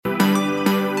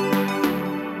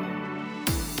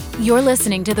You're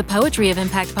listening to the Poetry of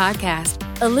Impact podcast,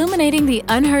 illuminating the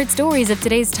unheard stories of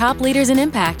today's top leaders in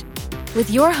impact, with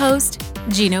your host,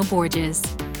 Gino Borges.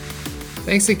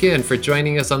 Thanks again for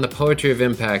joining us on the Poetry of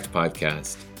Impact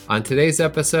podcast. On today's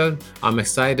episode, I'm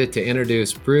excited to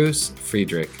introduce Bruce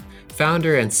Friedrich,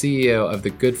 founder and CEO of the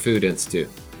Good Food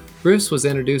Institute. Bruce was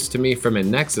introduced to me from a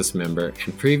Nexus member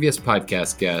and previous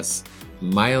podcast guest,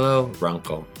 Milo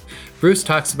Runkle. Bruce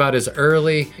talks about his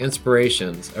early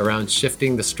inspirations around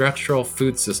shifting the structural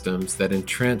food systems that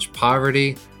entrench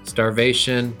poverty,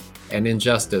 starvation, and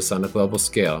injustice on a global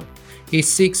scale. He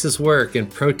seeks his work in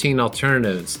protein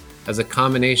alternatives as a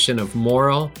combination of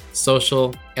moral,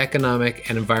 social, economic,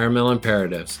 and environmental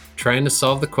imperatives, trying to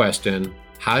solve the question,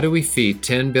 how do we feed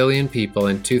 10 billion people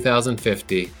in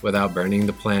 2050 without burning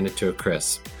the planet to a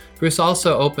crisp? Bruce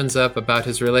also opens up about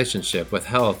his relationship with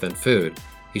health and food.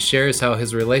 He shares how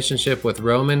his relationship with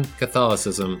Roman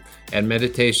Catholicism and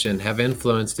meditation have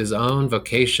influenced his own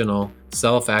vocational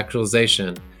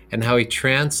self-actualization and how he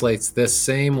translates this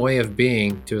same way of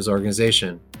being to his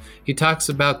organization. He talks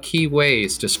about key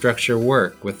ways to structure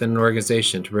work within an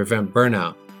organization to prevent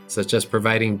burnout, such as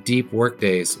providing deep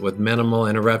workdays with minimal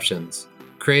interruptions,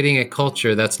 creating a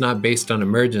culture that's not based on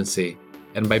emergency,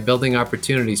 and by building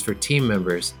opportunities for team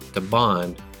members to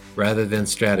bond rather than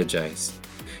strategize.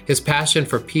 His passion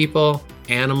for people,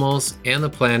 animals, and the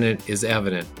planet is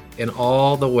evident in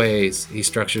all the ways he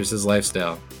structures his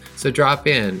lifestyle. So drop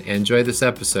in and enjoy this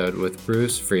episode with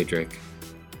Bruce Friedrich.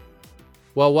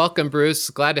 Well, welcome,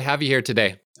 Bruce. Glad to have you here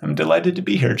today. I'm delighted to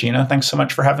be here, Gina. Thanks so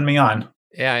much for having me on.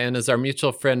 Yeah, and it's our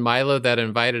mutual friend Milo that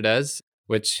invited us,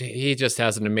 which he just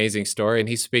has an amazing story, and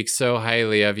he speaks so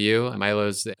highly of you.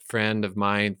 Milo's a friend of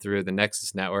mine through the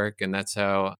Nexus Network, and that's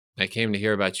how I came to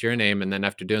hear about your name. And then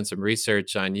after doing some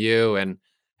research on you and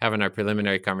having our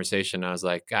preliminary conversation, I was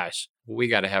like, gosh, we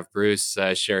got to have Bruce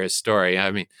share his story. I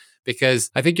mean,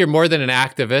 because I think you're more than an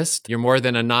activist. You're more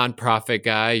than a nonprofit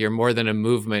guy. You're more than a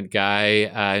movement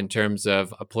guy in terms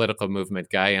of a political movement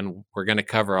guy. And we're going to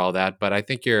cover all that. But I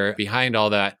think you're behind all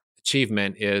that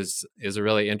achievement is a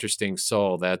really interesting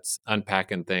soul that's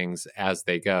unpacking things as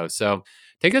they go. So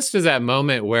take us to that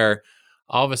moment where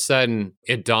all of a sudden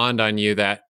it dawned on you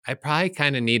that I probably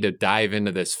kind of need to dive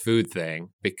into this food thing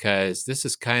because this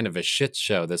is kind of a shit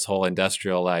show, this whole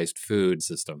industrialized food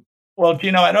system. Well,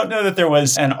 Gino, I don't know that there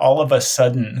was an all of a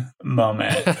sudden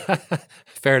moment.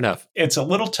 Fair enough. It's a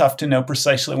little tough to know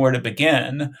precisely where to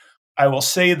begin. I will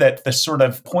say that the sort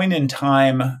of point in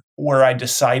time where I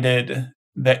decided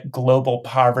that global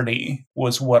poverty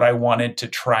was what I wanted to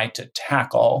try to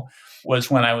tackle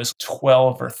was when I was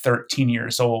 12 or 13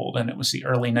 years old, and it was the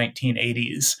early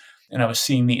 1980s. And I was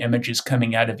seeing the images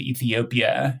coming out of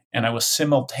Ethiopia, and I was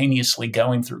simultaneously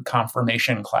going through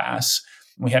confirmation class.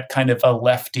 We had kind of a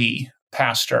lefty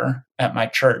pastor at my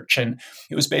church, and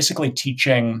it was basically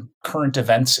teaching current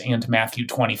events and Matthew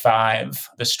 25,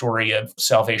 the story of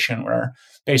salvation, where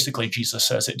basically Jesus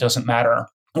says it doesn't matter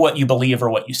what you believe or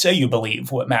what you say you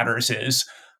believe. What matters is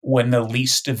when the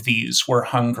least of these were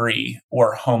hungry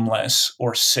or homeless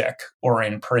or sick or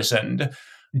imprisoned,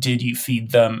 did you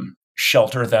feed them,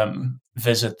 shelter them,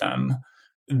 visit them?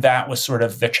 That was sort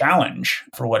of the challenge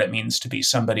for what it means to be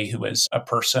somebody who is a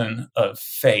person of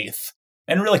faith,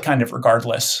 and really kind of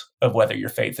regardless of whether your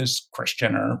faith is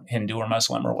Christian or Hindu or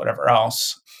Muslim or whatever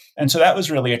else. And so that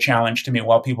was really a challenge to me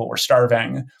while people were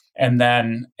starving. And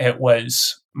then it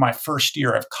was my first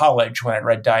year of college when I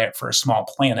read Diet for a Small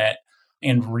Planet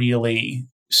and really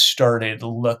started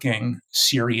looking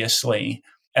seriously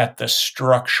at the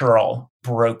structural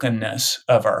brokenness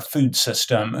of our food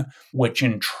system, which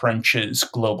entrenches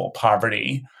global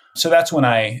poverty. So that's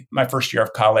when my first year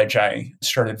of college, I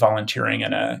started volunteering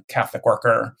in a Catholic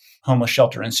worker homeless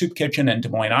shelter and soup kitchen in Des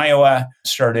Moines, Iowa,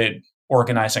 started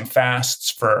organizing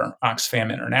fasts for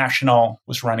Oxfam International,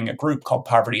 was running a group called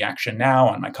Poverty Action Now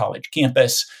on my college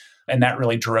campus. And that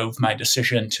really drove my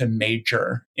decision to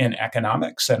major in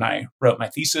economics. And I wrote my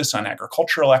thesis on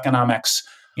agricultural economics.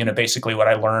 Basically what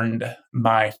I learned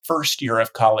my first year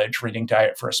of college reading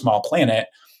Diet for a Small Planet,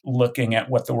 looking at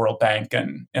what the World Bank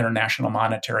and International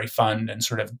Monetary Fund and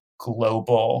sort of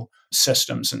global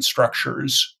systems and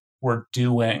structures were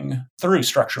doing through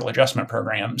structural adjustment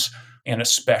programs, and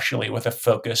especially with a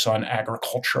focus on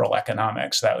agricultural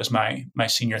economics. That was my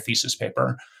senior thesis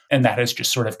paper. And that has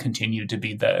just sort of continued to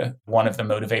be one of the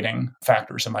motivating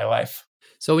factors in my life.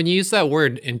 So when you use that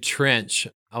word entrench,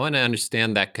 I want to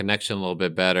understand that connection a little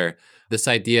bit better. This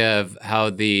idea of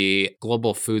how the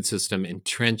global food system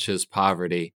entrenches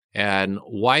poverty and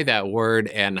why that word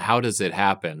and how does it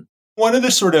happen? One of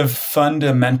the sort of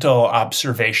fundamental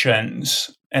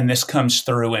observations And this comes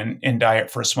through in Diet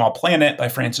for a Small Planet by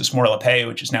Frances Moore Lappé,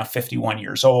 which is now 51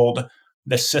 years old.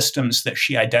 The systems that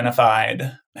she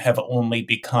identified have only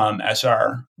become, as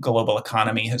our global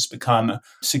economy has become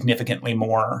significantly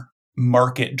more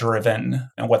market driven.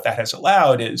 And what that has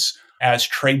allowed is, as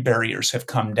trade barriers have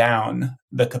come down,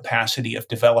 the capacity of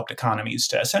developed economies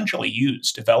to essentially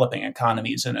use developing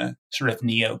economies in a sort of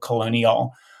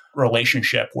neo-colonial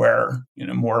relationship where,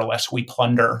 more or less we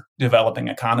plunder developing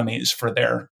economies for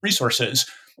their resources.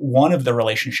 One of the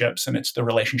relationships, and it's the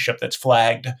relationship that's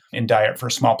flagged in Diet for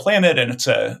a Small Planet, and it's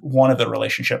one of the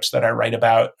relationships that I write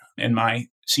about in my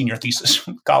senior thesis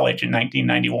from college in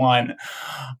 1991,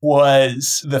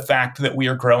 was the fact that we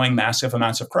are growing massive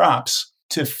amounts of crops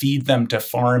to feed them to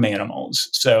farm animals.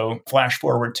 So flash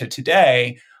forward to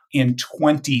today, in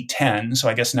 2010, so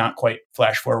I guess not quite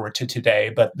flash forward to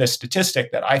today, but the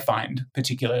statistic that I find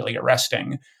particularly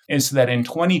arresting is that in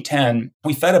 2010,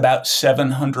 we fed about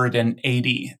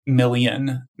 780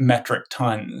 million metric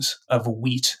tons of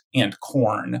wheat and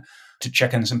corn to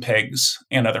chickens and pigs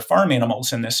and other farm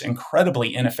animals in this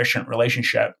incredibly inefficient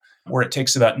relationship where it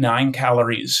takes about 9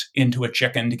 calories into a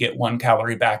chicken to get 1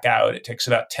 calorie back out. It takes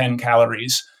about 10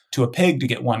 calories to a pig to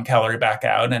get 1 calorie back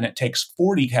out, and it takes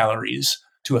 40 calories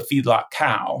to a feedlot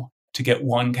cow to get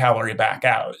 1 calorie back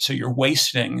out. So you're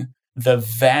wasting the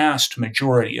vast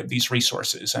majority of these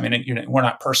resources. I mean, we're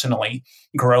not personally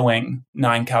growing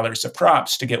 9 calories of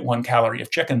crops to get 1 calorie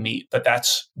of chicken meat, but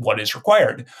that's what is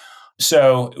required.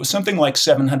 So it was something like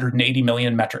 780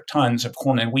 million metric tons of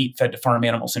corn and wheat fed to farm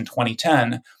animals in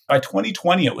 2010. By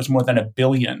 2020, it was more than 1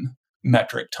 billion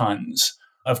metric tons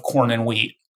of corn and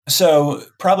wheat. So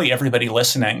probably everybody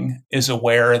listening is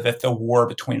aware that the war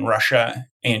between Russia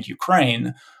and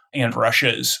Ukraine and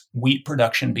Russia's wheat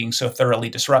production being so thoroughly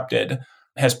disrupted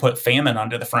has put famine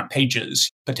onto the front pages,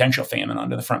 potential famine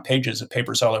onto the front pages of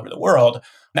papers all over the world.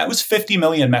 That was 50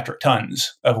 million metric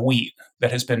tons of wheat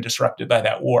that has been disrupted by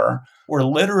that war. We're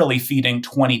literally feeding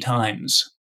 20 times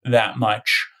that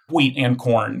much wheat and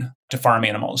corn to farm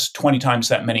animals, 20 times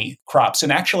that many crops.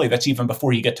 And actually, that's even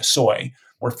before you get to soy.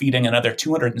 We're feeding another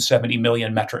 270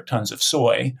 million metric tons of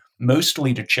soy,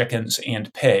 mostly to chickens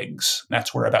and pigs.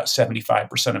 That's where about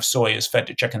 75% of soy is fed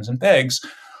to chickens and pigs,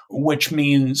 which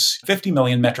means 50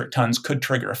 million metric tons could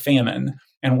trigger a famine.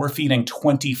 And we're feeding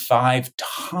 25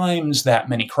 times that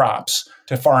many crops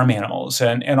to farm animals.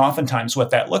 And oftentimes what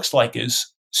that looks like is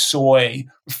soy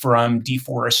from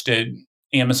deforested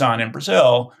Amazon and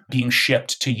Brazil being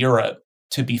shipped to Europe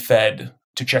to be fed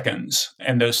to chickens,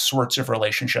 and those sorts of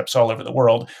relationships all over the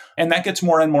world. And that gets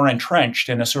more and more entrenched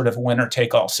in a sort of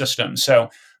winner-take-all system. So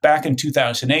back in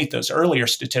 2008, those earlier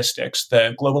statistics,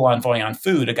 the global envoy on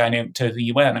food, a guy named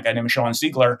Jean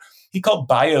Ziegler, he called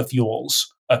biofuels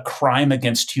a crime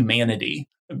against humanity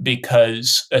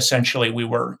because essentially we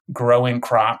were growing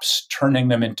crops, turning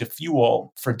them into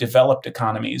fuel for developed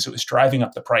economies. It was driving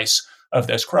up the price of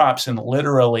those crops and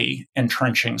literally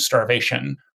entrenching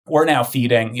starvation. We're now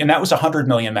feeding, and that was 100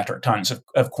 million metric tons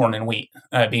of corn and wheat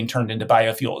being turned into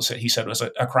biofuels that he said was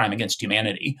a crime against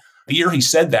humanity. The year he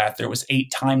said that, there was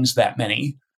 8 times that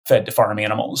many fed to farm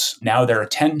animals. Now there are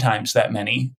 10 times that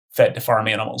many fed to farm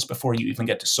animals before you even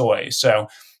get to soy. So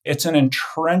it's an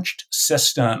entrenched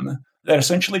system that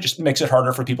essentially just makes it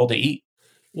harder for people to eat.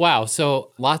 Wow.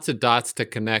 So lots of dots to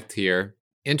connect here.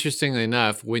 Interestingly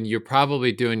enough, when you're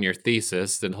probably doing your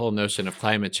thesis, the whole notion of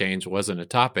climate change wasn't a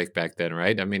topic back then,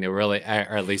 right? I mean, it really,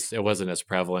 or at least it wasn't as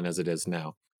prevalent as it is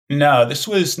now. No, this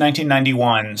was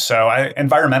 1991. So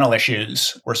environmental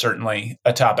issues were certainly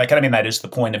a topic. And I mean, that is the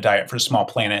point of Diet for a Small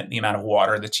Planet, the amount of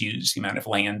water that's used, the amount of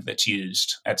land that's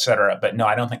used, et cetera. But no,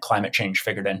 I don't think climate change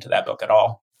figured into that book at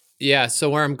all. Yeah. So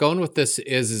where I'm going with this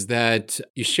is that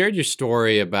you shared your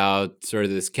story about sort of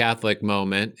this Catholic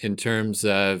moment in terms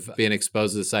of being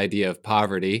exposed to this idea of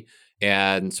poverty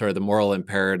and sort of the moral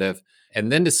imperative,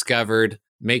 and then discovered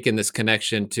making this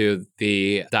connection to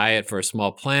the Diet for a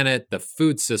Small Planet, the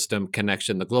food system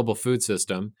connection, the global food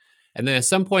system. And then at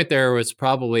some point there was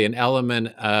probably an element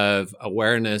of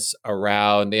awareness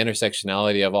around the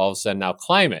intersectionality of all of a sudden now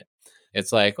climate.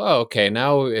 It's like, oh, okay,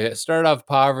 now it started off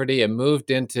poverty and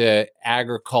moved into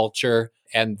agriculture,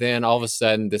 and then all of a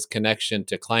sudden this connection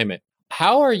to climate.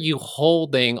 How are you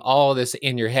holding all this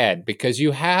in your head? Because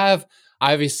you have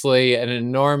obviously an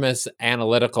enormous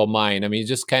analytical mind. I mean, you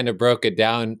just kind of broke it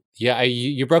down. Yeah,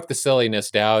 you broke the silliness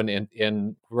down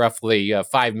in roughly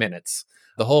 5 minutes.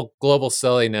 The whole global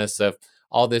silliness of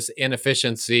all this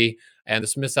inefficiency and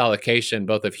this misallocation,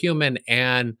 both of human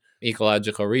and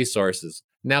ecological resources.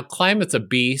 Now, climate's a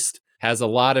beast, has a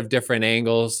lot of different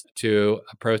angles to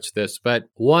approach this. But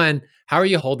one, how are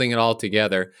you holding it all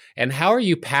together? And how are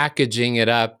you packaging it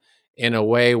up in a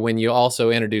way when you also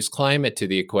introduce climate to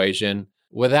the equation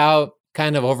without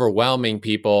kind of overwhelming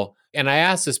people? And I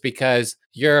ask this because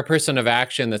you're a person of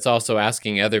action that's also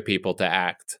asking other people to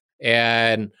act.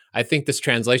 And I think this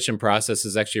translation process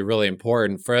is actually really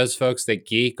important for us folks that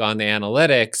geek on the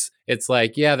analytics. It's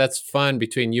like, yeah, that's fun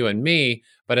between you and me.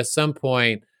 But at some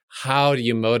point, how do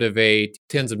you motivate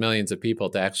tens of millions of people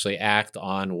to actually act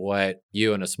on what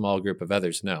you and a small group of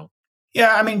others know?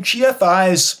 Yeah, I mean,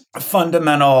 GFI's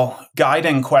fundamental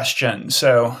guiding question.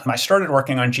 So I started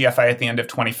working on GFI at the end of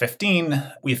 2015.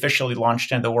 We officially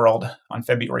launched into the world on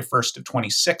February 1st of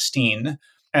 2016.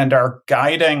 And our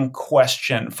guiding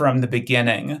question from the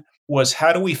beginning was,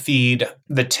 how do we feed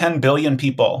the 10 billion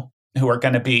people who are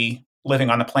going to be living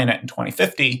on the planet in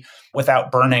 2050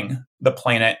 without burning the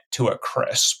planet to a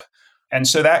crisp? And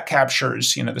so that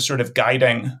captures, the sort of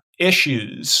guiding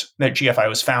issues that GFI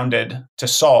was founded to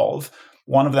solve.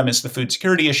 One of them is the food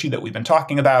security issue that we've been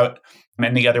talking about.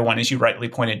 And the other one, as you rightly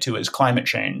pointed to, is climate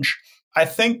change. I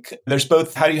think there's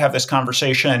both, how do you have this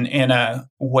conversation in a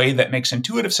way that makes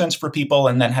intuitive sense for people?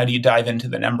 And then how do you dive into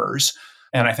the numbers?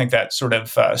 And I think that sort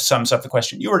of sums up the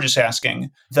question you were just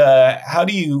asking. How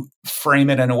do you frame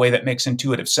it in a way that makes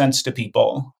intuitive sense to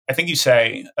people? I think you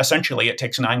say, essentially, it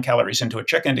takes 9 calories into a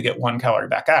chicken to get 1 calorie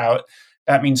back out.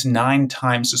 That means 9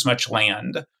 times as much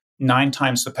land, 9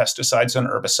 times the pesticides and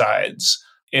herbicides.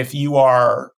 If you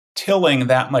are tilling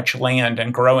that much land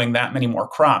and growing that many more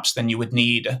crops than you would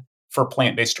need for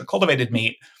plant-based or cultivated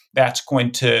meat, that's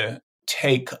going to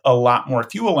take a lot more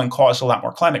fuel and cause a lot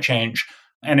more climate change.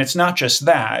 And it's not just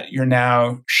that. You're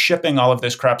now shipping all of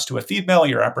those crops to a feed mill.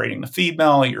 You're operating the feed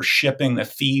mill. You're shipping the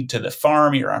feed to the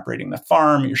farm. You're operating the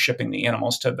farm. You're shipping the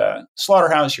animals to the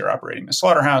slaughterhouse. You're operating the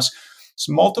slaughterhouse. It's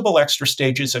multiple extra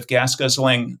stages of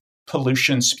gas-guzzling,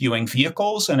 pollution-spewing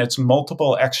vehicles, and it's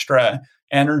multiple extra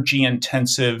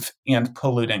energy-intensive and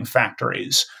polluting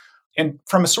factories. And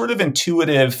from a sort of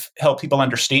intuitive help people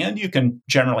understand, you can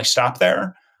generally stop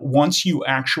there. Once you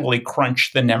actually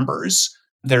crunch the numbers,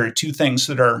 there are 2 things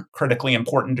that are critically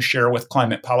important to share with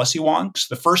climate policy wonks.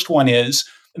 The first one is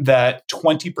that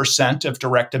 20% of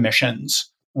direct emissions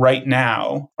right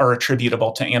now are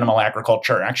attributable to animal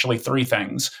agriculture. Actually, 3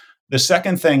 things. The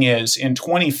second thing is, in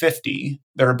 2050,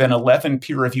 there have been 11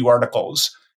 peer review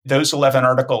articles. Those 11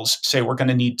 articles say we're going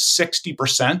to need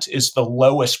 60% is the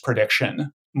lowest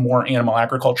prediction, more animal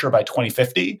agriculture by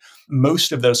 2050.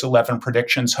 Most of those 11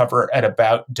 predictions hover at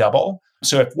about double.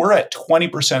 So if we're at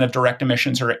 20% of direct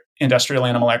emissions or industrial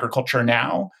animal agriculture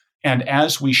now, and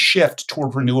as we shift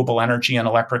toward renewable energy and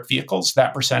electric vehicles,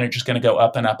 that percentage is going to go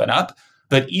up and up and up.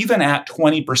 But even at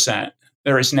 20%,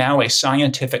 there is now a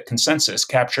scientific consensus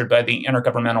captured by the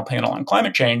Intergovernmental Panel on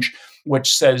Climate Change,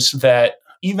 which says that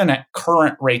even at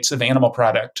current rates of animal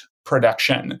product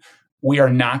production, we are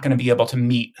not going to be able to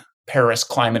meet Paris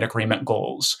Climate Agreement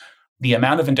goals. The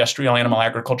amount of industrial animal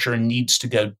agriculture needs to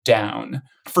go down.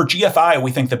 For GFI,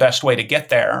 we think the best way to get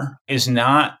there is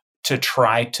not to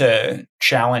try to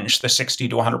challenge the 60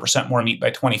 to 100% more meat by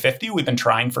 2050. We've been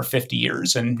trying for 50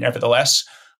 years, and nevertheless,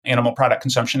 animal product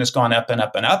consumption has gone up and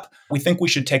up and up. We think we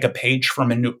should take a page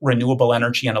from renewable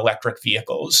energy and electric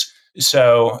vehicles.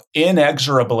 So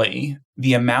inexorably,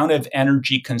 the amount of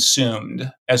energy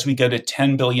consumed as we go to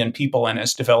 10 billion people and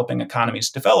as developing economies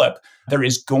develop, there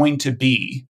is going to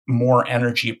be more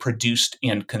energy produced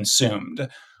and consumed.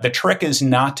 The trick is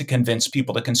not to convince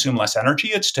people to consume less energy.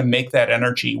 It's to make that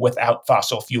energy without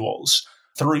fossil fuels.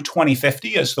 Through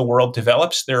 2050, as the world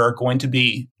develops, there are going to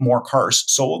be more cars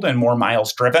sold and more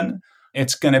miles driven.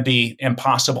 It's going to be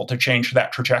impossible to change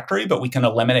that trajectory, but we can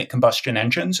eliminate combustion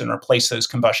engines and replace those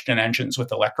combustion engines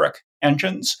with electric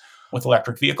engines, with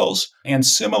electric vehicles. And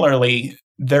similarly,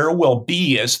 there will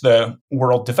be, as the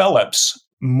world develops,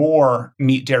 more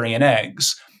meat, dairy, and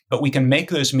eggs. But we can make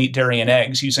those meat, dairy, and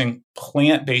eggs using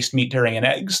plant-based meat, dairy, and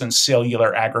eggs and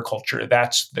cellular agriculture.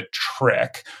 That's the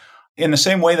trick. In the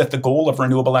same way that the goal of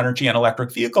renewable energy and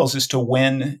electric vehicles is to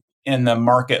win in the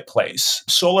marketplace.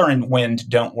 Solar and wind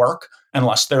don't work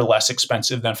unless they're less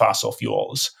expensive than fossil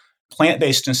fuels.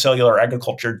 Plant-based and cellular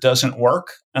agriculture doesn't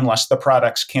work unless the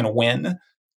products can win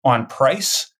on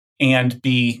price and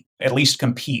at least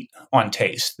compete on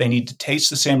taste. They need to taste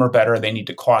the same or better. They need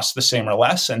to cost the same or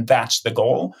less. And that's the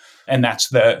goal. And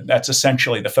that's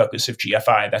essentially the focus of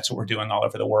GFI. That's what we're doing all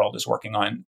over the world, is working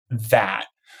on that.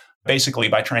 Basically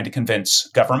by trying to convince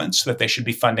governments that they should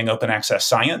be funding open access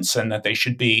science and that they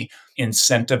should be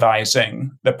incentivizing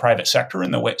the private sector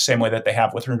in the same way that they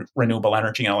have with renewable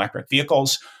energy and electric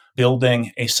vehicles.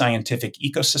 building a scientific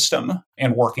ecosystem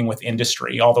and working with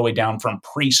industry all the way down from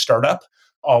pre-startup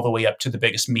all the way up to the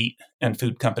biggest meat and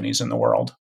food companies in the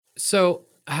world. So,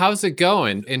 how's it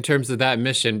going in terms of that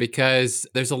mission? Because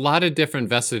there's a lot of different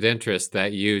vested interests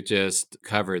that you just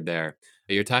covered there.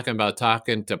 You're talking about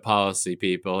talking to policy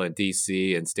people in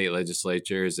DC and state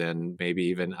legislatures and maybe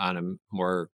even on a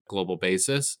more global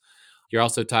basis. You're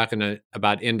also talking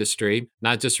about industry,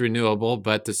 not just renewable,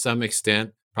 but to some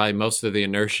extent, probably most of the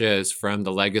inertia is from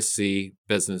the legacy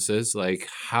businesses. Like,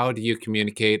 how do you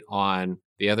communicate on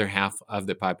the other half of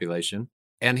the population?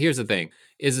 And here's the thing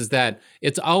is that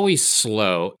it's always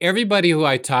slow. Everybody who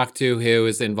I talk to who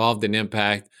is involved in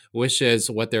impact wishes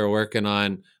what they're working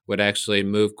on would actually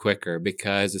move quicker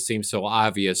because it seems so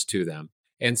obvious to them.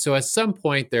 And so at some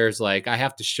point, there's like, I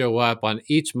have to show up on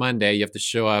each Monday, you have to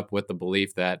show up with the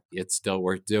belief that it's still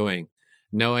worth doing,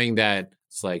 knowing that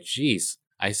it's like, geez,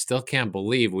 I still can't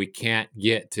believe we can't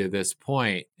get to this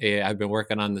point. I've been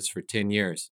working on this for 10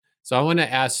 years. So I want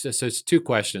to ask, so it's two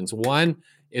questions. One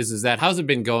is that how's it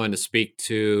been going to speak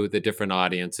to the different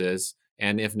audiences?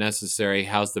 And if necessary,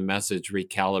 how's the message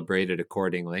recalibrated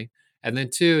accordingly? And then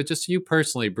two, just you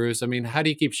personally, Bruce, I mean, how do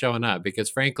you keep showing up? Because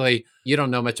frankly, you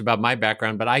don't know much about my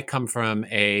background, but I come from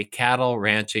a cattle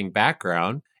ranching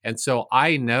background. And so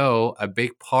I know a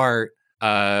big part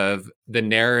of the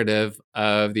narrative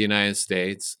of the United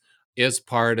States is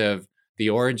part of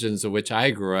the origins of which I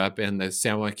grew up in the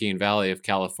San Joaquin Valley of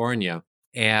California.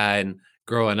 And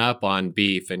growing up on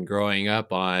beef and growing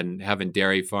up on having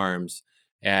dairy farms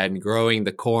and growing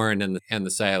the corn and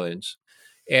the silage.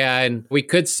 And we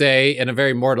could say in a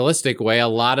very moralistic way, a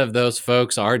lot of those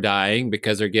folks are dying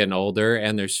because they're getting older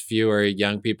and there's fewer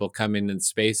young people coming in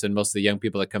space. And most of the young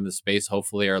people that come to space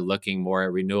hopefully are looking more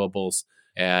at renewables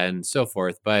and so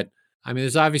forth. But I mean,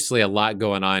 there's obviously a lot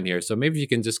going on here. So maybe you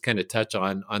can just kind of touch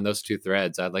on those two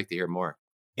threads. I'd like to hear more.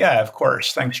 Yeah, of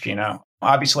course. Thanks, Gino.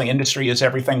 Obviously, industry is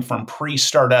everything from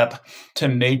pre-startup to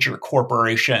major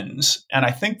corporations. And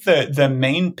I think the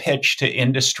main pitch to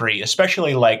industry,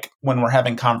 especially like when we're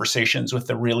having conversations with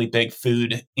the really big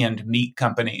food and meat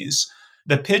companies,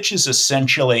 the pitch is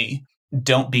essentially,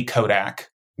 don't be Kodak,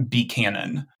 be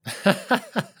Canon.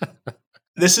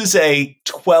 This is a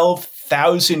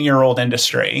 12,000-year-old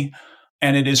industry.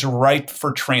 And it is ripe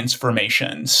for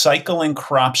transformation. Cycling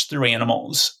crops through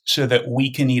animals so that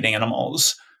we can eat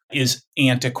animals is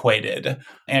antiquated.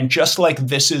 And just like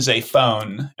this is a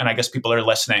phone, and I guess people are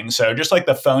listening, so just like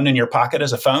the phone in your pocket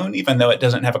is a phone, even though it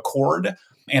doesn't have a cord,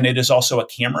 and it is also a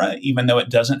camera, even though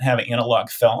it doesn't have analog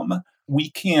film,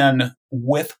 we can,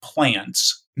 with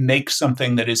plants, make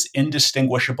something that is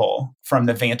indistinguishable from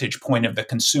the vantage point of the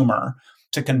consumer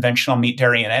to conventional meat,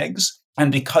 dairy, and eggs.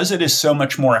 And because it is so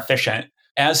much more efficient,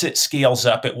 as it scales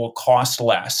up, it will cost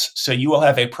less. So you will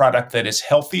have a product that is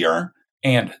healthier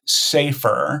and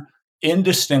safer,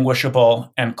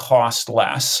 indistinguishable, and cost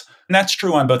less. And that's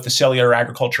true on both the cellular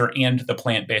agriculture and the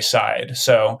plant-based side.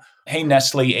 So, hey,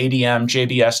 Nestle, ADM,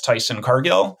 JBS, Tyson,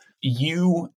 Cargill,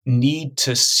 you need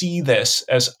to see this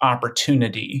as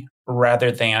opportunity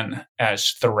rather than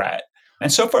as threat.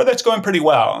 And so far, that's going pretty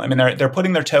well. I mean, they're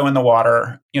putting their toe in the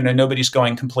water. You know, nobody's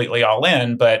going completely all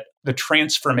in, but the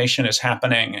transformation is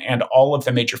happening, and all of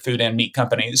the major food and meat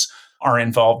companies are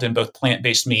involved in both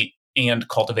plant-based meat and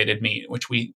cultivated meat,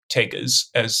 which we take as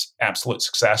absolute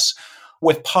success.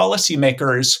 With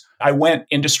policymakers, I went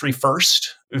industry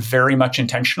first very much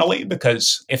intentionally,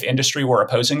 because if industry were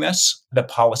opposing this, the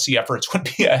policy efforts would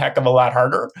be a heck of a lot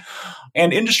harder.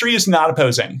 And industry is not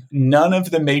opposing. None of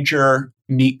the major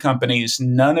meat companies,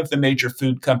 none of the major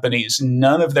food companies,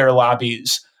 none of their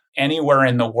lobbies anywhere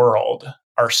in the world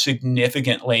are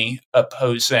significantly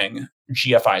opposing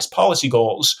GFI's policy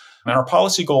goals. And our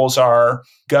policy goals are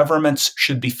governments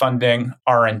should be funding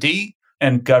R&D,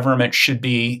 and government should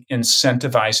be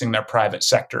incentivizing their private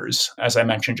sectors. As I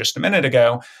mentioned just a minute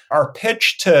ago, our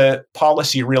pitch to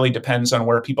policy really depends on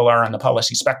where people are on the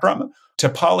policy spectrum. To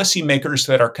policymakers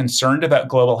that are concerned about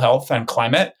global health and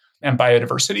climate and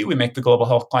biodiversity, we make the global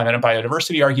health, climate, and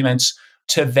biodiversity arguments.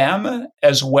 To them,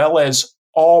 as well as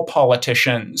all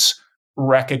politicians,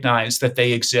 recognize that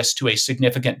they exist to a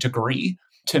significant degree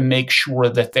to make sure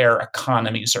that their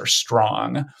economies are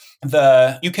strong.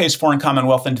 The UK's Foreign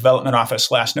Commonwealth and Development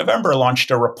Office last November launched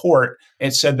a report.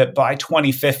 It said that by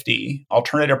 2050,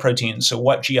 alternative proteins, so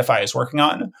what GFI is working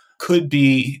on, could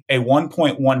be a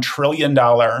 $1.1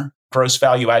 trillion gross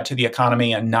value add to the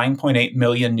economy and 9.8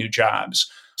 million new jobs.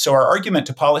 So our argument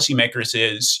to policymakers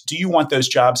is, do you want those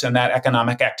jobs and that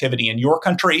economic activity in your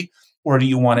country, or do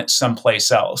you want it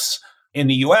someplace else? In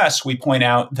the US, we point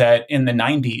out that in the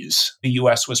 90s, the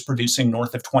US was producing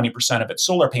north of 20% of its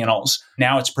solar panels.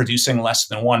 Now it's producing less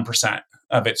than 1%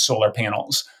 of its solar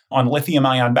panels. On lithium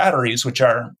ion batteries, which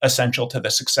are essential to the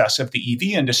success of the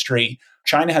EV industry,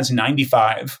 China has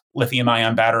 95 lithium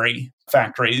ion battery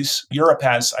factories. Europe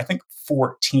has, I think,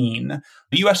 14.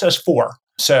 The US has 4.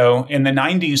 So in the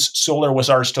 90s, solar was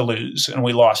ours to lose, and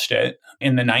we lost it.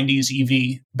 In the 90s,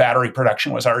 EV battery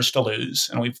production was ours to lose,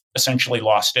 and we've essentially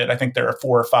lost it. I think there are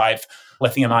 4 or 5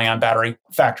 lithium ion battery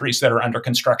factories that are under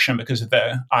construction because of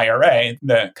the IRA,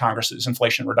 the Congress's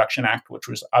Inflation Reduction Act, which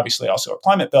was obviously also a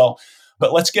climate bill.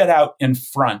 But let's get out in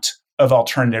front of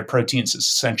alternative proteins is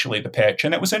essentially the pitch.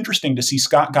 And it was interesting to see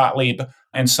Scott Gottlieb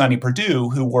and Sonny Perdue,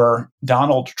 who were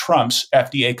Donald Trump's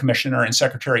FDA commissioner and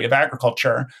secretary of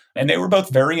agriculture. And they were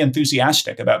both very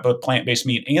enthusiastic about both plant-based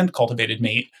meat and cultivated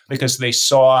meat because they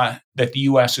saw that the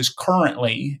US is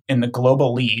currently in the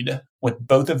global lead with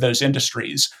both of those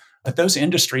industries. But those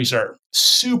industries are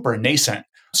super nascent.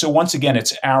 So once again,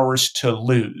 it's ours to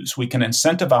lose. We can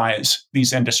incentivize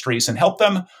these industries and help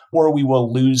them, or we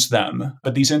will lose them.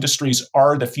 But these industries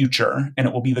are the future, and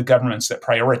it will be the governments that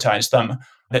prioritize them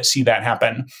that see that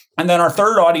happen. And then our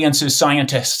third audience is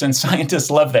scientists, and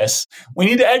scientists love this. We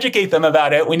need to educate them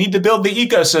about it. We need to build the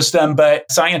ecosystem,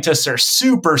 but scientists are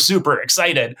super, super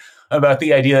excited about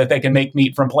the idea that they can make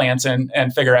meat from plants and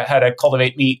figure out how to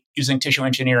cultivate meat using tissue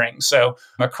engineering. So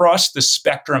across the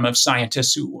spectrum of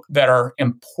scientists that are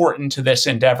important to this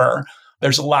endeavor,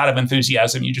 there's a lot of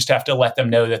enthusiasm. You just have to let them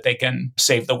know that they can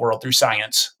save the world through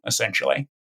science, essentially.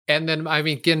 And then,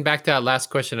 getting back to that last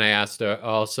question I asked,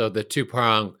 also the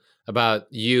two-prong about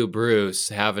you, Bruce,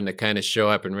 having to kind of show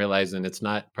up and realizing it's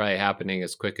not probably happening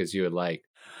as quick as you would like.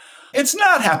 It's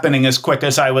not happening as quick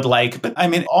as I would like, but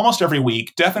almost every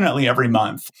week, definitely every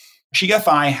month.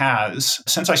 GFI has,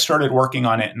 since I started working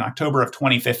on it in October of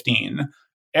 2015,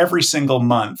 every single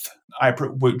month,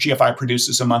 GFI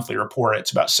produces a monthly report.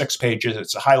 It's about 6 pages.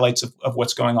 It's the highlights of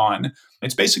what's going on.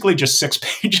 It's basically just 6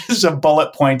 pages of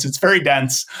bullet points. It's very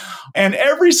dense. And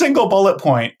every single bullet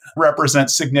point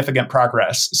represents significant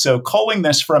progress. So culling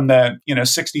this from the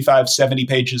 65, 70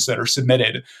 pages that are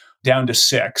submitted down to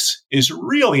 6 is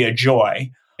really a joy.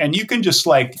 And you can just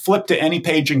flip to any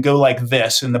page and go like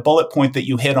this, and the bullet point that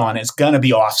you hit on is going to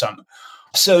be awesome.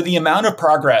 So the amount of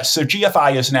progress, so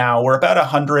GFI is now, we're about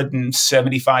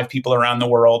 175 people around the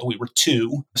world. We were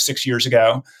 2 6 years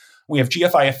ago. We have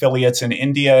GFI affiliates in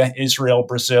India, Israel,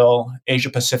 Brazil,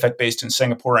 Asia Pacific based in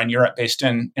Singapore, and Europe based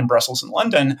in Brussels and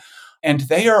London. And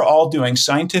they are all doing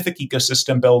scientific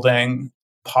ecosystem building,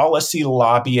 policy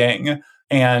lobbying,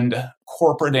 and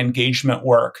corporate engagement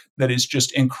work that is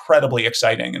just incredibly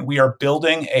exciting. And we are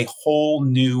building a whole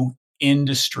new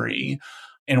industry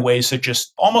in ways that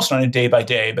just almost on a day by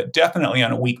day, but definitely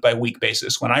on a week by week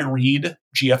basis. When I read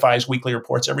GFI's weekly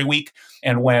reports every week,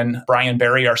 and when Brian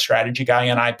Berry, our strategy guy,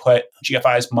 and I put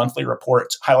GFI's monthly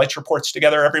reports, highlights reports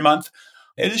together every month,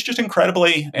 it is just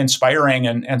incredibly inspiring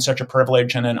and such a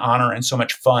privilege and an honor and so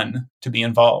much fun to be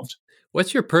involved.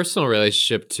 What's your personal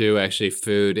relationship to actually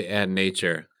food and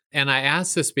nature? And I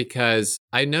ask this because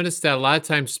I noticed that a lot of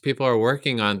times people are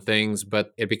working on things,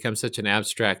 but it becomes such an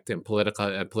abstract and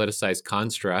politicized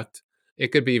construct.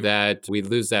 It could be that we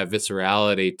lose that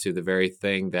viscerality to the very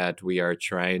thing that we are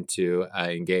trying to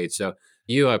engage. So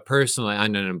you personally,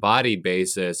 on an embodied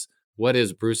basis, what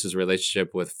is Bruce's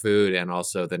relationship with food and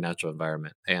also the natural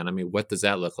environment? And what does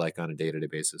that look like on a day-to-day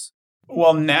basis?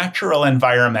 Well, natural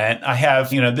environment, I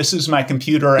have, this is my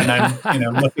computer and I'm,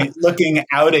 looking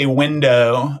out a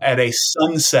window at a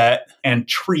sunset and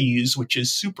trees, which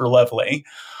is super lovely.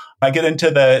 I get into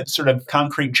the sort of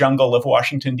concrete jungle of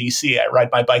Washington, D.C. I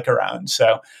ride my bike around.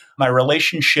 So my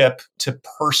relationship to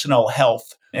personal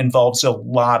health involves a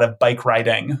lot of bike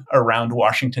riding around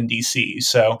Washington, D.C.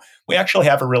 So we actually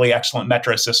have a really excellent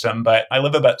metro system, but I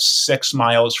live about 6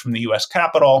 miles from the U.S.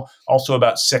 Capitol, also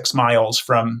about 6 miles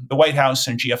from the White House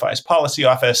and GFI's policy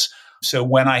office. So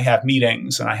when I have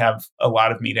meetings, and I have a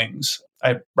lot of meetings,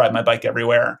 I ride my bike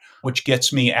everywhere, which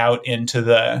gets me out into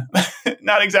the,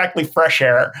 not exactly fresh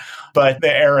air, but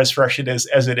the air as fresh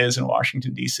as it is in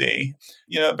Washington, D.C.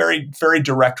 Very, very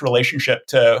direct relationship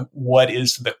to what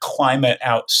is the climate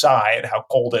outside, how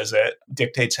cold is it,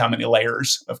 dictates how many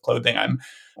layers of clothing I'm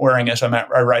wearing as I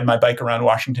ride my bike around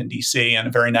Washington, D.C., and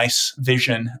a very nice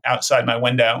vision outside my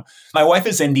window. My wife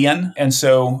is Indian, and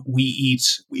so we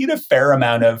eat a fair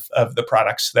amount of the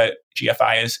products that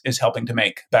GFI is helping to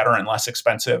make better and less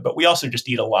expensive. But we also just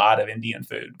eat a lot of Indian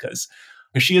food because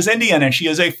she is Indian and she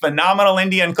is a phenomenal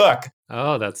Indian cook.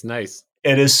 Oh, that's nice.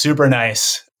 It is super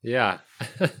nice. Yeah.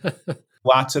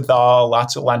 lots of dal,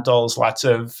 lots of lentils, lots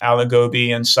of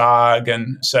aligobi and sag.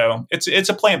 And so it's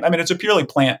a plant. I mean, it's a purely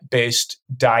plant-based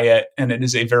diet, and it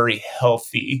is a very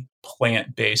healthy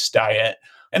plant-based diet.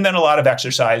 And then a lot of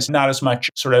exercise, not as much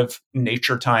sort of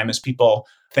nature time as people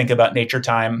think about nature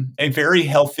time. A very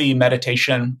healthy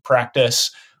meditation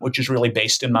practice, which is really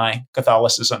based in my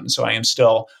Catholicism. So I am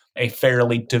still a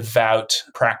fairly devout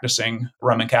practicing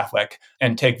Roman Catholic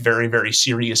and take very, very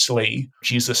seriously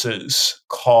Jesus's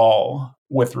call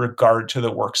with regard to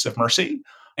the works of mercy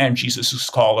and Jesus's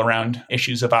call around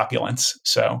issues of opulence.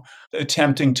 So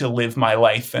attempting to live my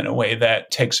life in a way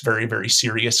that takes very, very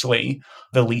seriously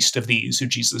the least of these, who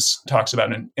Jesus talks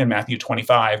about in Matthew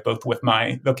 25, both with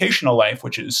my vocational life,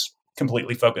 which is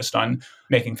completely focused on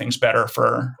making things better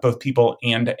for both people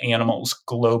and animals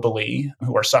globally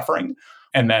who are suffering.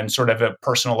 And then sort of a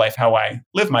personal life, how I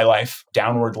live my life,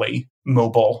 downwardly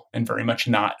mobile and very much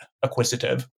not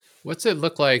acquisitive. What's it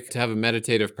look like to have a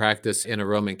meditative practice in a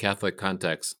Roman Catholic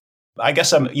context? I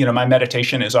guess my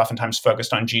meditation is oftentimes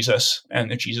focused on Jesus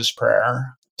and the Jesus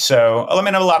prayer. So, I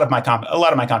mean, a lot of my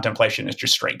contemplation is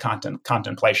just straight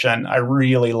contemplation. I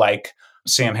really like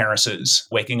Sam Harris's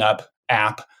Waking Up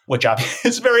app, which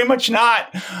is very much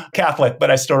not Catholic,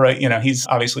 but I still, he's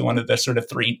obviously one of the sort of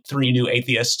three new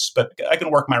atheists, but I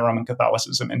can work my Roman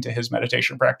Catholicism into his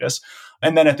meditation practice.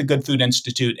 And then at the Good Food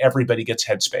Institute, everybody gets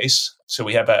Headspace. So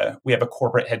we have a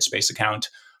corporate Headspace account,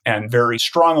 and very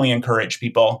strongly encourage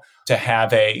people to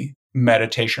have a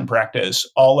meditation practice.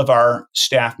 All of our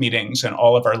staff meetings and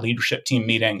all of our leadership team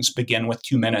meetings begin with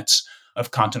 2 minutes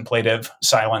of contemplative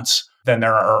silence. Then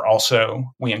there are also,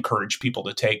 we encourage people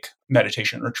to take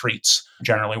meditation retreats,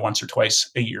 generally once or twice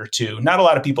a year too. Not a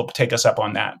lot of people take us up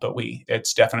on that, but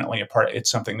it's definitely it's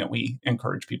something that we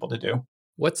encourage people to do.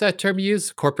 What's that term you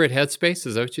use? Corporate Headspace?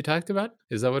 Is that what you talked about?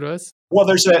 Is that what it was? Well,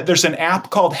 there's an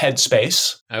app called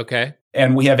Headspace. Okay.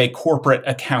 And we have a corporate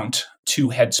account to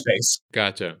Headspace.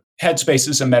 Gotcha. Headspace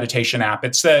is a meditation app.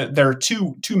 There are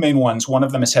two main ones. One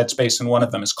of them is Headspace and one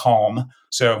of them is Calm.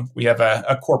 So we have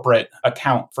a corporate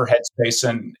account for Headspace,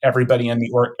 and everybody in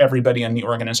the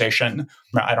organization,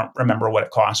 I don't remember what it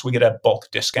costs. We get a bulk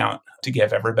discount to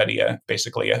give everybody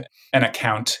basically an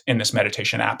account in this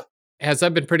meditation app. Has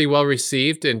that been pretty well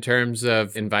received in terms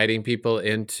of inviting people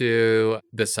into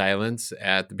the silence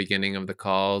at the beginning of the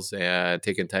calls and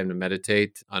taking time to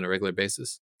meditate on a regular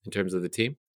basis in terms of the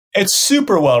team? It's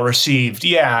super well received.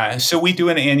 Yeah. So we do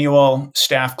an annual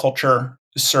staff culture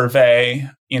survey.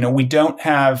 We don't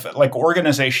have,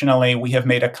 organizationally, we have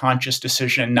made a conscious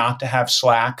decision not to have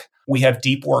Slack. We have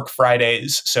Deep Work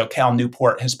Fridays. So Cal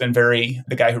Newport has been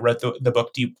the guy who wrote the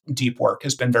book Deep Work,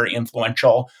 has been very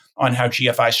influential on how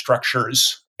GFI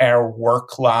structures our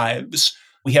work lives.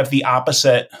 We have the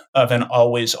opposite of an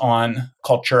always on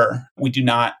culture.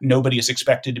 Nobody is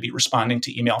expected to be responding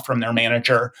to email from their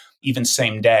manager, even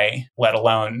same day, let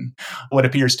alone what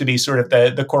appears to be sort of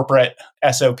the corporate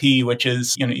SOP, which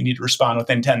is, you need to respond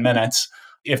within 10 minutes.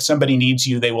 If somebody needs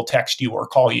you, they will text you or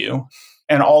call you.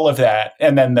 And all of that.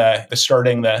 And then the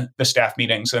starting the staff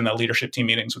meetings and the leadership team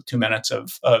meetings with 2 minutes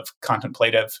of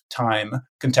contemplative time,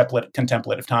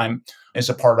 contemplative time is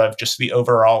a part of just the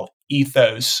overall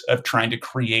ethos of trying to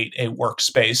create a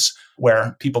workspace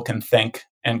where people can think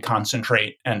and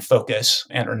concentrate and focus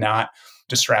and are not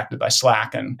distracted by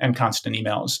Slack and constant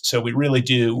emails. So we really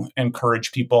do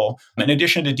encourage people. In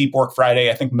addition to Deep Work Friday,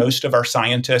 I think most of our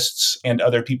scientists and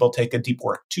other people take a Deep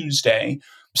Work Tuesday.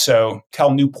 So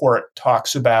Cal Newport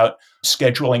talks about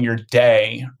scheduling your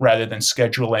day rather than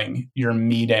scheduling your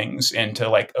meetings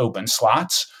into open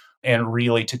slots, and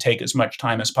really to take as much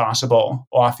time as possible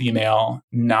off email,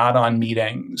 not on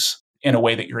meetings, in a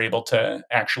way that you're able to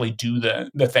actually do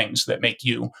the things that make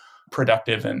you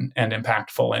productive and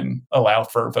impactful and allow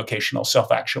for vocational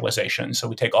self-actualization. So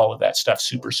we take all of that stuff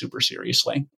super, super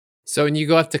seriously. So when you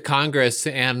go up to Congress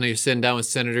and you're sitting down with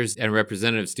senators and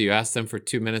representatives, do you ask them for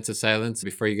 2 minutes of silence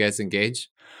before you guys engage?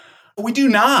 We do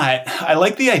not. I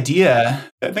like the idea.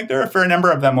 I think there are a fair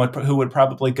number of them who would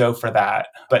probably go for that.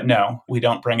 But no, we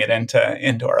don't bring it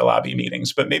into our lobby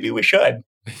meetings, but maybe we should.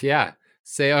 Yeah.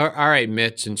 Say, all right,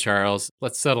 Mitch and Charles,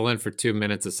 let's settle in for 2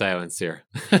 minutes of silence here.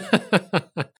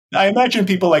 I imagine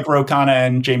people like Ro Khanna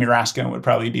and Jamie Raskin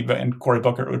and Cory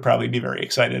Booker would probably be very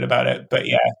excited about it. But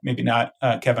yeah, maybe not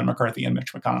Kevin McCarthy and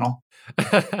Mitch McConnell.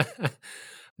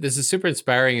 This is super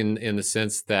inspiring in the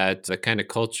sense that the kind of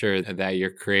culture that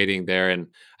you're creating there. And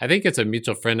I think it's a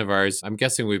mutual friend of ours. I'm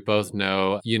guessing we both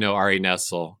know, Ari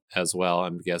Nessel as well,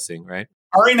 I'm guessing, right?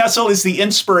 Ari Nessel is the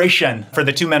inspiration for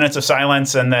the 2 minutes of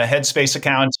silence and the Headspace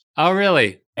account. Oh,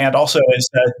 really? And also is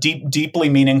deeply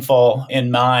meaningful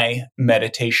in my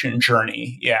meditation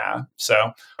journey. Yeah.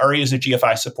 So Ari is a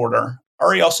GFI supporter.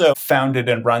 Ari also founded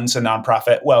and runs a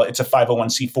nonprofit. Well, it's a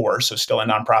 501c4, so still a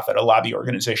nonprofit, a lobby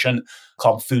organization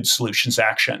called Food Solutions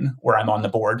Action, where I'm on the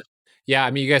board. Yeah,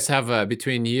 I mean, you guys have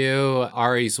between you,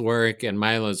 Ari's work, and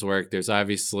Milo's work, there's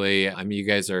obviously, I mean, you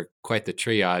guys are quite the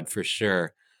triad for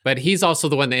sure. But he's also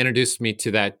the one that introduced me to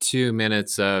that 2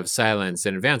 minutes of silence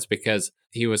in advance because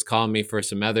he was calling me for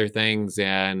some other things.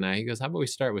 And he goes, "How about we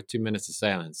start with 2 minutes of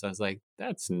silence?" I was like,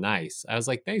 "That's nice." I was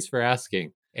like, "Thanks for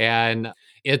asking." And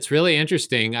it's really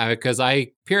interesting because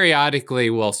I periodically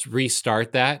will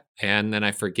restart that and then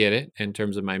I forget it in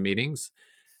terms of my meetings.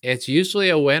 It's usually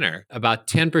a winner. About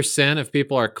 10% of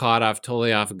people are caught off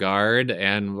totally off guard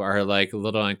and are like a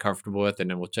little uncomfortable with it,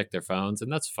 and then we'll check their phones,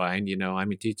 and that's fine. I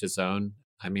mean, to each his own.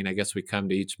 I mean, I guess we come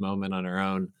to each moment on our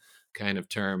own kind of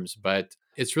terms, but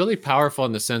it's really powerful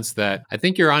in the sense that I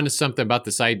think you're onto something about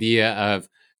this idea of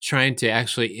trying to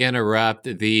actually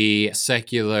interrupt the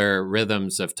secular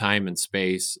rhythms of time and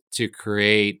space to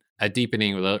create a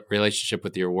deepening relationship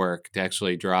with your work, to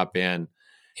actually drop in.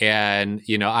 And,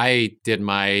 I did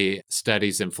my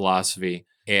studies in philosophy.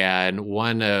 And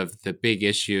one of the big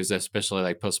issues, especially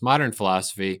like postmodern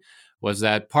philosophy, was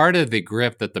that part of the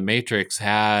grip that the Matrix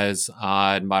has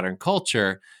on modern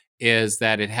culture is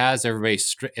that it has everybody,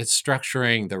 it's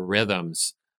structuring the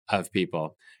rhythms of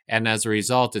people. And as a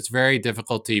result, it's very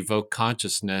difficult to evoke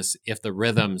consciousness if the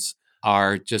rhythms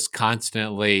are just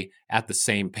constantly at the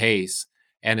same pace.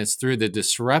 And it's through the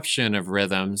disruption of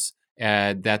rhythms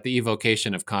that the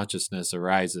evocation of consciousness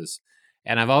arises.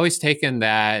 And I've always taken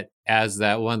that as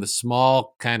that one of the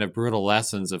small kind of brutal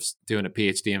lessons of doing a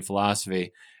PhD in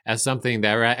philosophy as something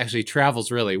that actually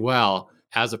travels really well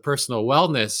as a personal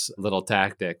wellness little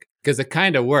tactic, because it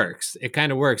kind of works. It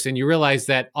kind of works. And you realize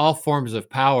that all forms of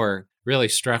power really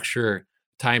structure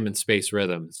time and space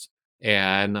rhythms.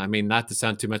 And I mean, not to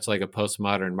sound too much like a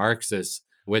postmodern Marxist,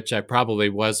 which I probably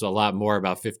was a lot more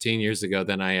about 15 years ago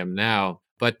than I am now.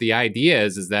 But the idea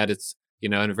is that it's,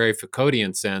 in a very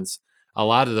Foucauldian sense, a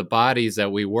lot of the bodies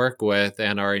that we work with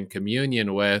and are in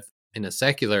communion with in a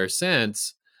secular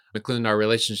sense, including our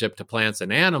relationship to plants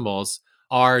and animals,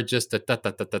 are just a da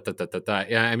da da da da da da da.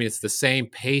 Yeah, I mean, it's the same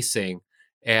pacing.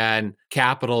 And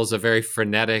capital is a very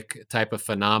frenetic type of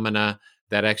phenomena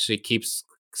that actually keeps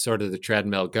sort of the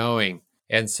treadmill going.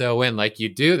 And so when you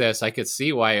do this, I could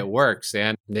see why it works.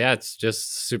 And yeah, it's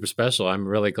just super special. I'm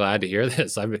really glad to hear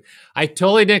this. I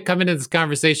totally didn't come into this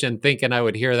conversation thinking I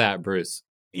would hear that, Bruce.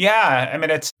 Yeah. I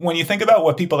mean, it's when you think about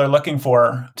what people are looking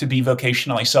for to be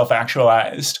vocationally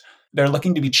self-actualized, they're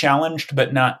looking to be challenged,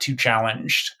 but not too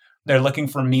challenged. They're looking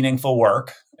for meaningful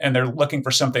work and they're looking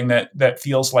for something that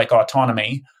feels like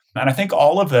autonomy. And I think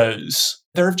all of those,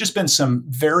 there have just been some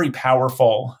very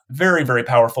powerful, very, very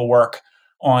powerful work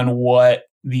on what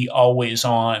the always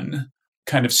on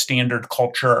kind of standard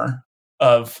culture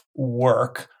of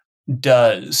work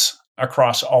does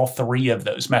across all three of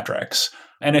those metrics.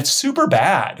 And it's super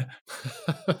bad.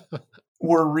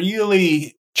 We're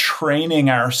really training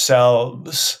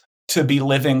ourselves to be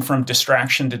living from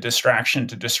distraction to distraction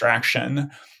to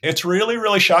distraction. It's really,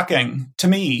 really shocking to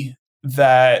me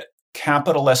that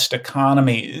capitalist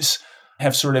economies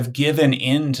have sort of given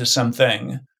in to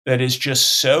something that is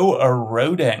just so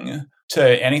eroding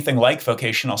to anything like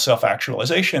vocational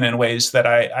self-actualization in ways that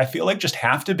I feel like just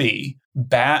have to be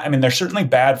bad. I mean, they're certainly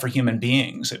bad for human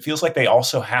beings. It feels like they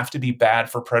also have to be bad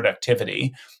for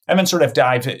productivity. I mean, sort of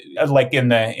dive like in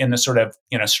the sort of,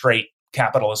 straight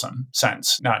capitalism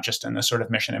sense, not just in the sort of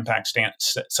mission impact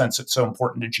sense it's so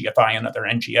important to GFI and other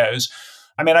NGOs.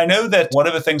 I mean, I know that one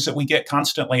of the things that we get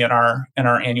constantly in our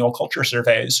annual culture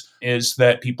surveys is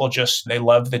that people they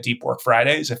love the Deep Work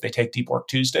Fridays. If they take Deep Work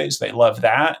Tuesdays, they love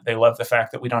that. They love the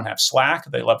fact that we don't have Slack.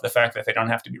 They love the fact that they don't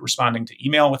have to be responding to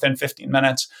email within 15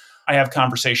 minutes. I have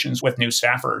conversations with new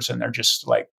staffers and they're just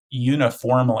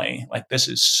uniformly this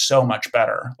is so much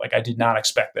better. I did not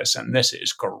expect this and this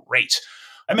is great.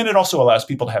 I mean, it also allows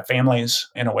people to have families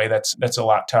in a way that's a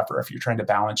lot tougher if you're trying to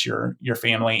balance your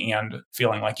family and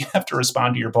feeling like you have to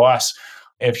respond to your boss.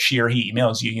 If she or he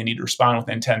emails you, you need to respond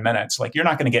within 10 minutes. You're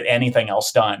not going to get anything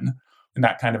else done in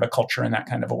that kind of a culture, in that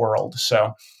kind of a world.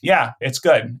 So yeah, it's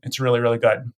good. It's really, really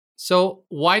good. So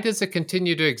why does it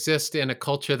continue to exist in a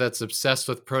culture that's obsessed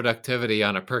with productivity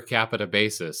on a per capita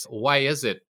basis? Why is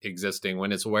it existing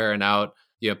when it's wearing out,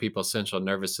 people's central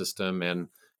nervous system and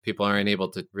people aren't able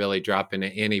to really drop into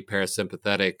any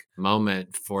parasympathetic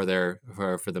moment for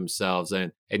themselves.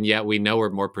 And yet we know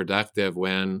we're more productive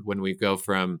when we go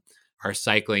from our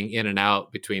cycling in and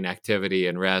out between activity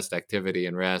and rest, activity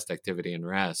and rest, activity and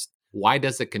rest. why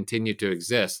does it continue to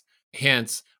exist?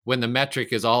 Hence, when the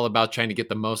metric is all about trying to get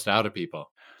the most out of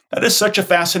people. That is such a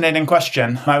fascinating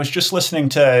question. I was just listening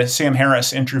to Sam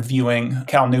Harris interviewing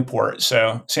Cal Newport.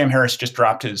 So Sam Harris just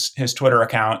dropped his Twitter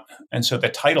account. And so the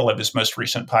title of his most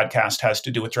recent podcast has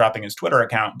to do with dropping his Twitter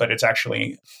account, but it's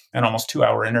actually an almost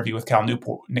 2-hour interview with Cal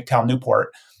Newport.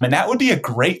 And that would be a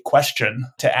great question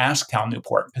to ask Cal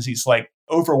Newport, because he's like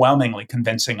overwhelmingly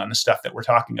convincing on the stuff that we're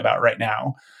talking about right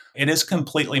now. It is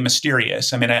completely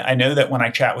mysterious. I mean, I know that when I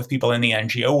chat with people in the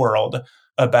NGO world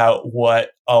about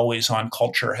what always-on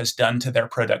culture has done to their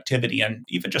productivity and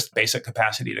even just basic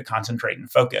capacity to concentrate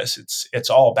and focus, it's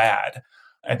all bad.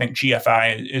 I think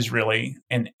GFI is really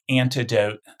an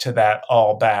antidote to that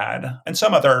all bad. And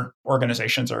some other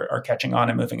organizations are catching on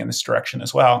and moving in this direction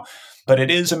as well. But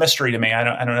it is a mystery to me. I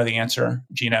don't know the answer,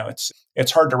 Gino.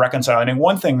 It's hard to reconcile. I mean,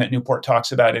 one thing that Newport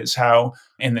talks about is how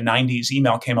in the 90s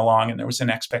email came along and there was an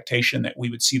expectation that we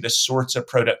would see the sorts of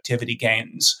productivity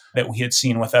gains that we had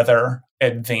seen with other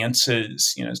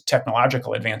advances,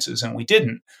 technological advances, and we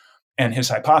didn't. And his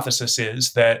hypothesis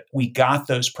is that we got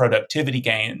those productivity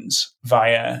gains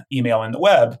via email and the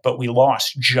web, but we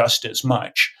lost just as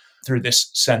much through this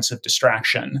sense of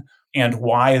distraction, and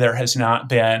why there has not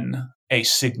been a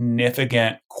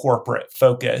significant corporate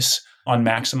focus on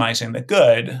maximizing the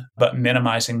good, but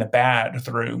minimizing the bad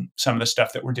through some of the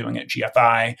stuff that we're doing at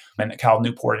GFI and that Cal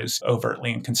Newport is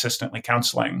overtly and consistently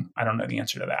counseling. I don't know the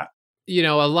answer to that.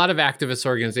 A lot of activist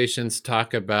organizations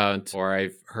talk about, or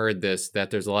I've heard this,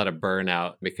 that there's a lot of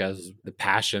burnout because the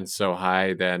passion's so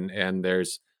high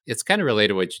it's kind of related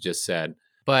to what you just said.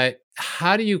 But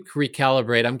how do you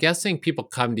recalibrate? I'm guessing people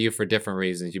come to you for different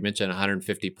reasons. You mentioned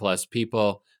 150 plus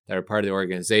people that are part of the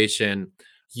organization.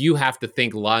 You have to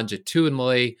think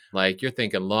longitudinally, like you're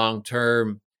thinking long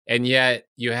term. And yet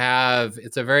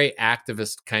it's a very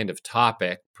activist kind of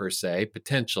topic per se,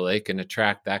 potentially can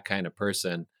attract that kind of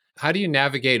person. How do you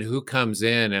navigate who comes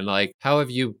in, and how have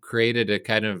you created a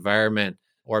kind of environment,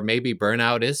 or maybe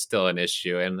burnout is still an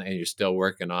issue and you're still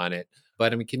working on it?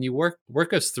 But I mean, can you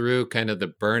work us through kind of the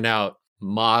burnout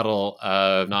model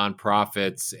of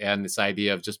nonprofits and this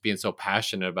idea of just being so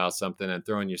passionate about something and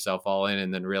throwing yourself all in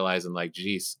and then realizing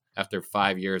geez, after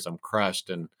 5 years, I'm crushed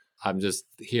and I'm just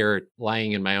here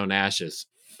lying in my own ashes.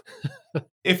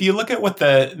 If you look at what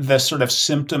the sort of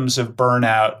symptoms of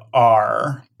burnout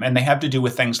are, and they have to do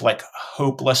with things like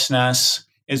hopelessness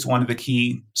is one of the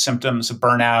key symptoms of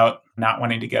burnout, not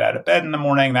wanting to get out of bed in the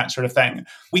morning, that sort of thing.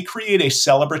 We create a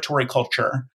celebratory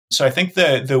culture. So I think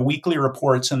the weekly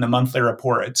reports and the monthly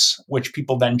reports, which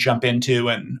people then jump into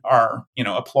and are,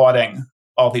 applauding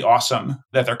all the awesome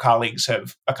that their colleagues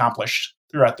have accomplished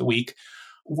throughout the week.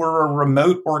 We're a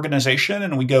remote organization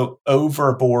and we go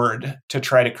overboard to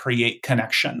try to create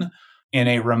connection in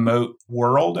a remote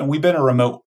world. And we've been a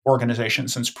remote organization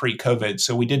since pre-COVID.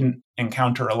 So we didn't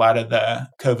encounter a lot of the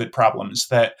COVID problems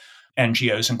that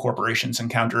NGOs and corporations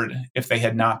encountered if they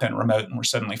had not been remote and were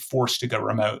suddenly forced to go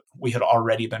remote. We had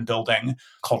already been building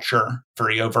culture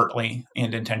very overtly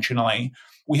and intentionally.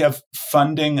 We have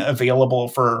funding available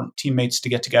for teammates to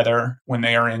get together when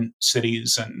they are in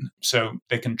cities, and so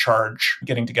they can charge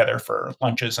getting together for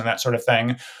lunches and that sort of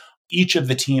thing. Each of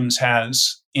the teams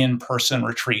has in-person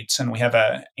retreats, and we have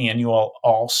an annual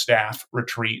all-staff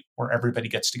retreat where everybody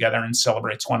gets together and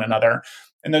celebrates one another.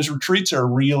 And those retreats are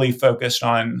really focused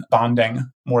on bonding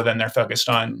more than they're focused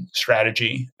on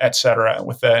strategy, et cetera,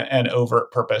 with an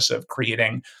overt purpose of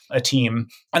creating a team.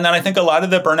 And then I think a lot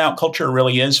of the burnout culture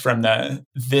really is from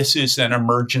this is an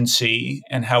emergency,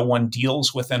 and how one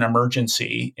deals with an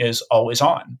emergency is always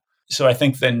on. So I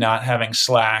think that not having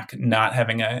Slack, not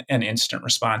having an instant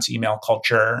response email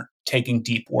culture, taking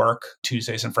deep work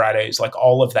Tuesdays and Fridays,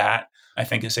 all of that, I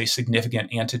think is a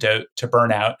significant antidote to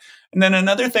burnout. And then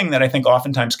another thing that I think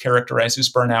oftentimes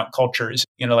characterizes burnout cultures,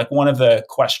 one of the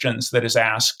questions that is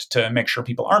asked to make sure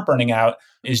people aren't burning out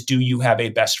is, do you have a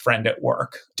best friend at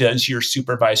work? Does your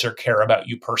supervisor care about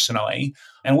you personally?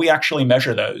 And we actually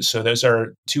measure those. So those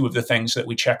are two of the things that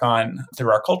we check on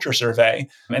through our culture survey.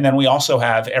 And then we also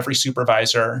have every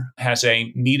supervisor has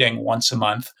a meeting once a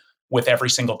month with every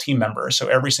single team member. So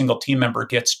every single team member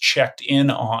gets checked in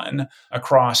on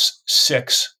across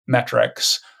 6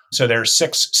 metrics. So there's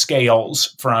 6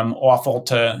 scales from awful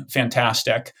to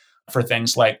fantastic for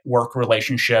things like work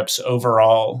relationships,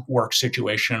 overall work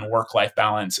situation, work-life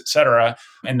balance, et cetera.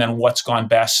 And then what's gone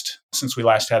best since we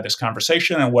last had this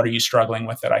conversation, and what are you struggling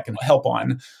with that I can help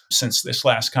on since this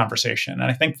last conversation?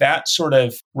 And I think that sort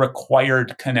of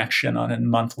required connection on a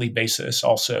monthly basis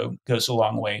also goes a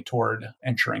long way toward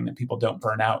ensuring that people don't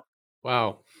burn out.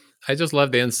 Wow. I just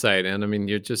love the insight. And I mean,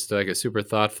 you're just like a super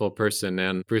thoughtful person.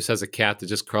 And Bruce has a cat that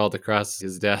just crawled across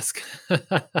his desk.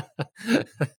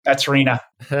 That's Rena.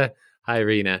 Hi,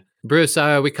 Rena. Bruce,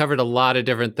 we covered a lot of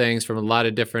different things from a lot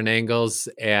of different angles.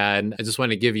 And I just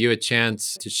want to give you a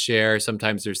chance to share.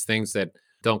 Sometimes there's things that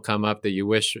don't come up that you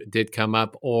wish did come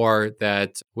up, or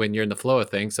that when you're in the flow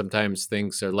of things, sometimes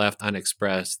things are left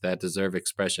unexpressed that deserve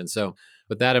expression. So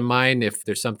with that in mind, if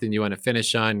there's something you want to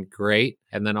finish on, great.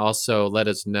 And then also let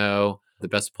us know the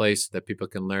best place that people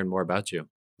can learn more about you.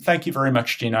 Thank you very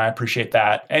much, Gino. I appreciate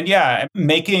that. And yeah,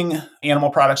 making animal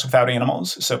products without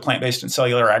animals, so plant-based and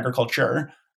cellular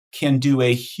agriculture, can do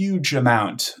a huge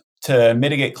amount to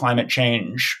mitigate climate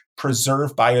change,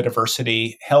 preserve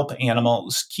biodiversity, help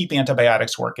animals, keep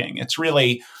antibiotics working. It's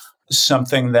really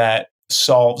something that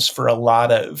solves for a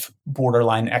lot of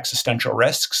borderline existential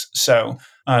risks. So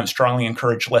strongly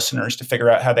encourage listeners to figure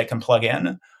out how they can plug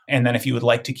in. And then if you would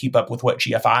like to keep up with what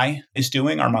GFI is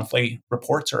doing, our monthly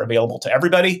reports are available to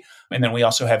everybody. And then we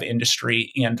also have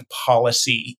industry and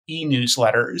policy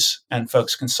e-newsletters, and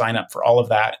folks can sign up for all of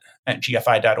that at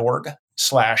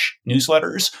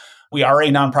gfi.org/newsletters. We are a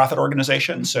nonprofit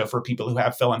organization, so for people who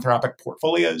have philanthropic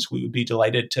portfolios, we would be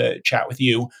delighted to chat with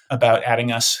you about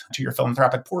adding us to your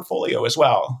philanthropic portfolio as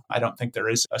well. I don't think there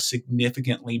is a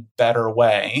significantly better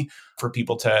way for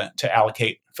people to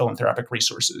allocate philanthropic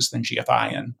resources than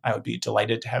GFI, and I would be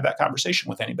delighted to have that conversation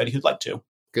with anybody who'd like to.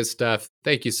 Good stuff.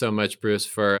 Thank you so much, Bruce,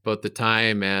 for both the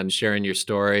time and sharing your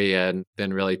story, and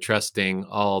been really trusting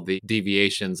all the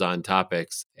deviations on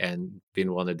topics and being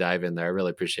willing to dive in there. I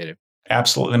really appreciate it.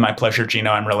 Absolutely. My pleasure, Gino.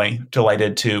 I'm really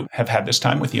delighted to have had this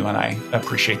time with you, and I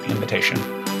appreciate the invitation.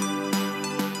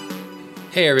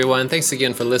 Hey, everyone. Thanks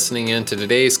again for listening in to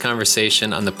today's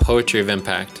conversation on the poetry of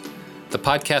impact. The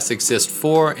podcast exists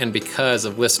for and because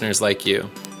of listeners like you.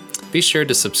 Be sure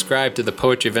to subscribe to the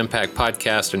Poetry of Impact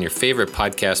podcast on your favorite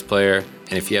podcast player.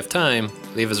 And if you have time,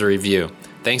 leave us a review.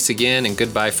 Thanks again, and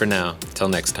goodbye for now. Till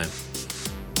next time.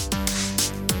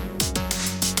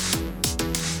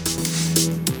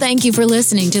 Thank you for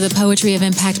listening to the Poetry of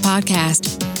Impact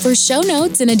podcast. For show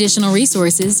notes and additional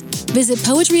resources, visit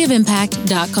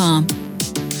poetryofimpact.com.